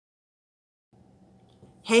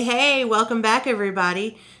Hey, hey, welcome back,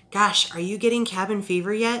 everybody. Gosh, are you getting cabin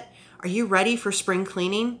fever yet? Are you ready for spring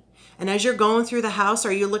cleaning? And as you're going through the house,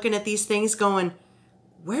 are you looking at these things going,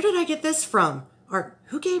 where did I get this from? Or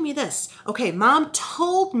who gave me this? Okay, mom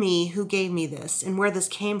told me who gave me this and where this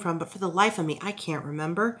came from, but for the life of me, I can't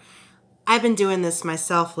remember. I've been doing this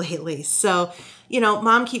myself lately. So,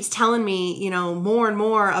 mom keeps telling me, more and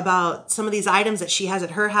more about some of these items that she has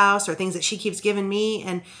at her house or things that she keeps giving me.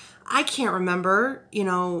 And I can't remember,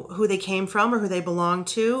 who they came from or who they belong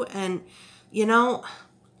to. And,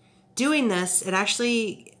 doing this, it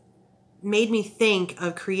actually made me think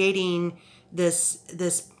of creating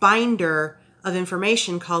this binder of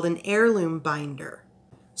information called an heirloom binder.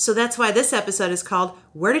 So that's why this episode is called,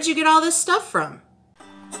 Where Did You Get All This Stuff From?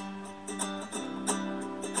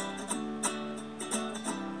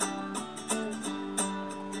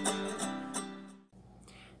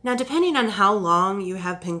 Now, depending on how long you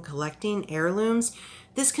have been collecting heirlooms,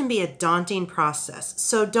 this can be a daunting process,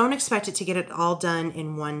 so don't expect it to get it all done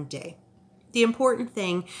in one day. The important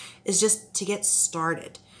thing is just to get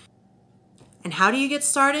started. And how do you get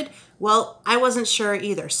started? Well, I wasn't sure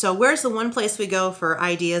either. So where's the one place we go for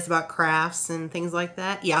ideas about crafts and things like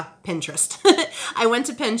that? Yeah, Pinterest. I went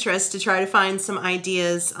to Pinterest to try to find some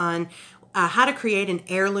ideas on how to create an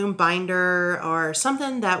heirloom binder or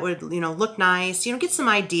something that would, look nice, get some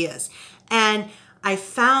ideas. And I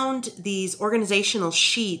found these organizational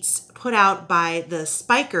sheets put out by the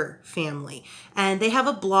Spiker family. And they have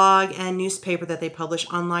a blog and newspaper that they publish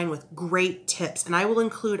online with great tips. And I will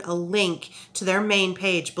include a link to their main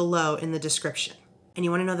page below in the description. And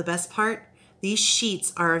you want to know the best part? These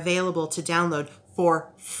sheets are available to download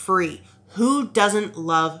for free. Who doesn't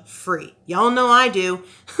love free? Y'all know I do.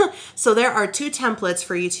 So there are two templates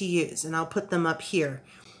for you to use, and I'll put them up here.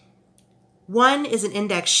 One is an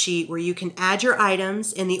index sheet where you can add your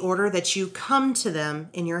items in the order that you come to them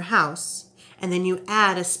in your house, and then you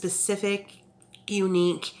add a specific,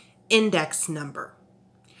 unique index number.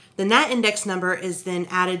 Then that index number is then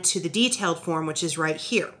added to the detailed form, which is right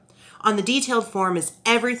here. On the detailed form is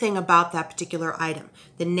everything about that particular item.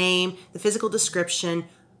 The name, the physical description,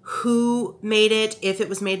 who made it, if it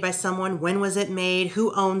was made by someone, when was it made,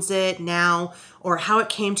 who owns it now, or how it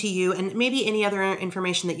came to you, and maybe any other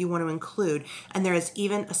information that you want to include. And there is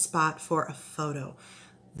even a spot for a photo.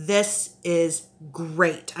 This is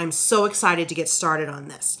great. I'm so excited to get started on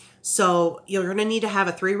this. So you're going to need to have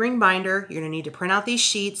a 3-ring binder. You're going to need to print out these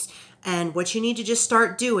sheets. And what you need to just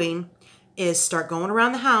start doing is start going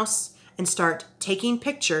around the house and start taking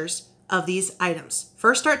pictures of these items.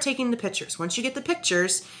 First, start taking the pictures. Once you get the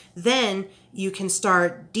pictures, then you can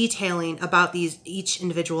start detailing about each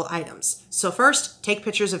individual items. So first, take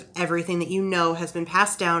pictures of everything that you know has been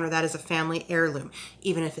passed down or that is a family heirloom.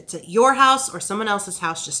 Even if it's at your house or someone else's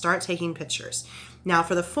house, just start taking pictures. Now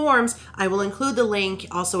for the forms, I will include the link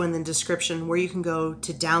also in the description where you can go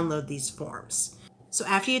to download these forms. So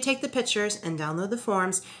after you take the pictures and download the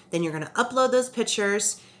forms, then you're going to upload those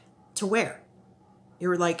pictures to where?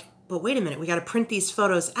 You're like, but wait a minute, we got to print these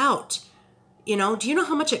photos out. Do you know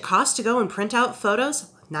how much it costs to go and print out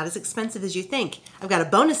photos? Not as expensive as you think. I've got a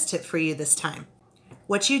bonus tip for you this time.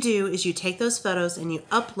 What you do is you take those photos and you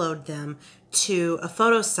upload them to a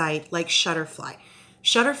photo site like Shutterfly.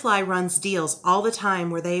 Shutterfly runs deals all the time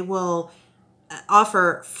where they will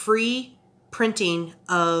offer free printing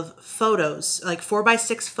of photos, like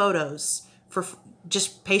 4x6 photos, for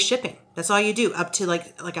just pay shipping. That's all you do, up to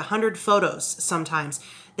like 100 photos sometimes.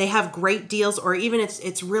 They have great deals, or even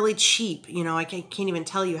it's really cheap. I can't even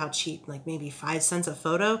tell you how cheap, like maybe 5 cents a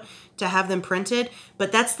photo to have them printed.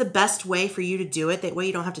 But that's the best way for you to do it. That way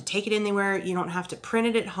you don't have to take it anywhere. You don't have to print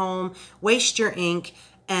it at home, waste your ink,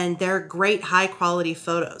 and they're great high quality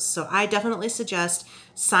photos. So I definitely suggest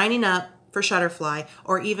signing up for Shutterfly,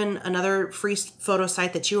 or even another free photo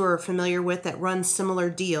site that you are familiar with that runs similar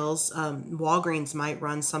deals. Walgreens might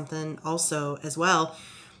run something also as well.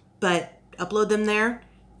 But upload them there,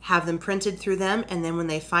 have them printed through them, and then when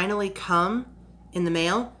they finally come in the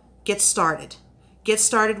mail, get started. Get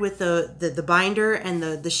started with the binder and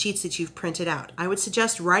the sheets that you've printed out. I would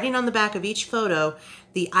suggest writing on the back of each photo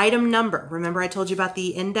the item number. Remember I told you about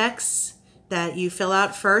the index that you fill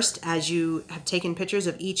out first as you have taken pictures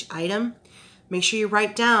of each item? Make sure you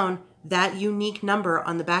write down that unique number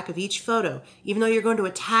on the back of each photo. Even though you're going to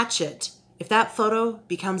attach it, if that photo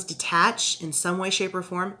becomes detached in some way, shape, or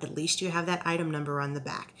form, at least you have that item number on the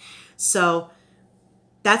back. So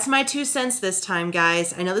that's my 2 cents this time,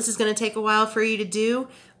 guys. I know this is going to take a while for you to do,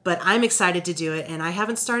 but I'm excited to do it, and I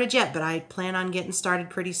haven't started yet, but I plan on getting started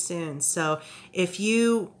pretty soon. So if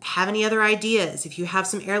you have any other ideas, if you have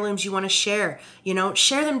some heirlooms you want to share,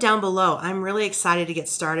 share them down below. I'm really excited to get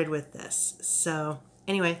started with this. So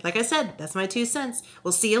anyway, like I said, that's my 2 cents.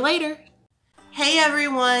 We'll see you later. Hey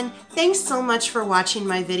everyone, thanks so much for watching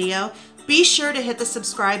my video. Be sure to hit the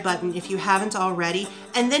subscribe button if you haven't already,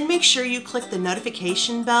 and then make sure you click the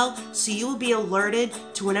notification bell so you will be alerted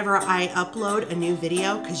to whenever I upload a new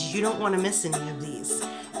video, because you don't want to miss any of these.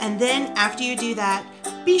 And then after you do that,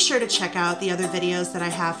 be sure to check out the other videos that I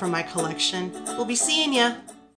have from my collection. We'll be seeing ya.